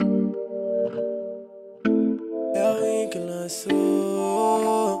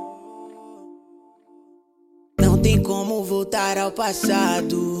sou. Não tem como voltar ao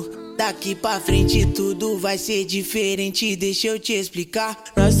passado. Daqui pra frente tudo vai ser diferente, deixa eu te explicar.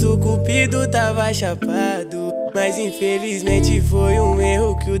 Nosso cupido tava chapado, mas infelizmente foi um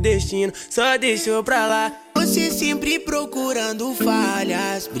erro que o destino só deixou pra lá. Você sempre procurando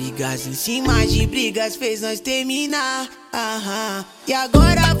falhas, brigas em cima de brigas fez nós terminar. E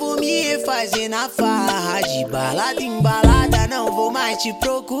agora vou me refazer na farra, de balada em balada não vou mais te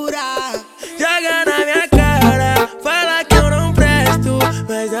procurar. Joga na minha cara, fala que eu não presto,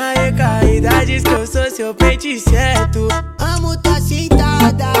 mas na recaída diz que eu sou seu pente certo. Amo tá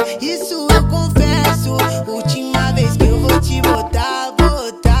sentada, isso eu confesso. Última vez que eu vou te botar,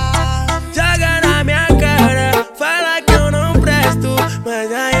 botar. Joga na minha cara, fala que eu não presto, mas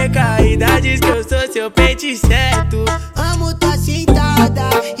na recaída diz que eu sou seu pente certo. Amo tá sentada,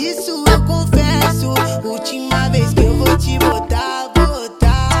 isso eu confesso. Última vez que eu vou te botar,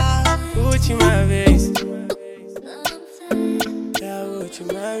 botar. Última vez, é a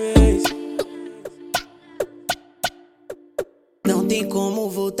última vez. Não tem como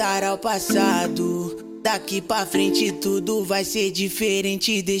voltar ao passado. Daqui pra frente tudo vai ser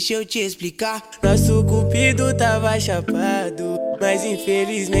diferente, deixa eu te explicar. Nosso cupido tava chapado, mas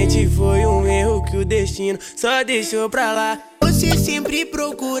infelizmente foi um erro que o destino só deixou pra lá. Você sempre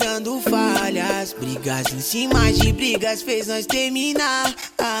procurando falhas, brigas em cima de brigas fez nós terminar.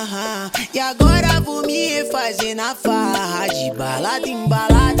 E agora vou me refazer na farra, de balada em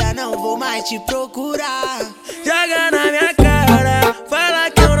balada não vou mais te procurar. Joga na minha cara,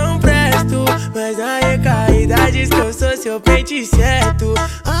 fala que eu não presto, mas na recaída diz que eu sou seu pente certo.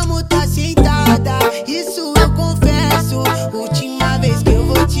 Amo tá sentada, isso eu confesso. Última vez que eu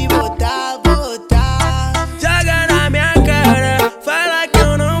vou te botar, botar. Joga na minha cara, fala que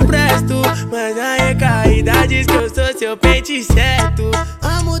eu não presto, mas na recaída diz que eu sou seu pente certo.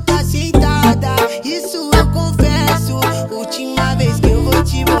 Amo tá sentada,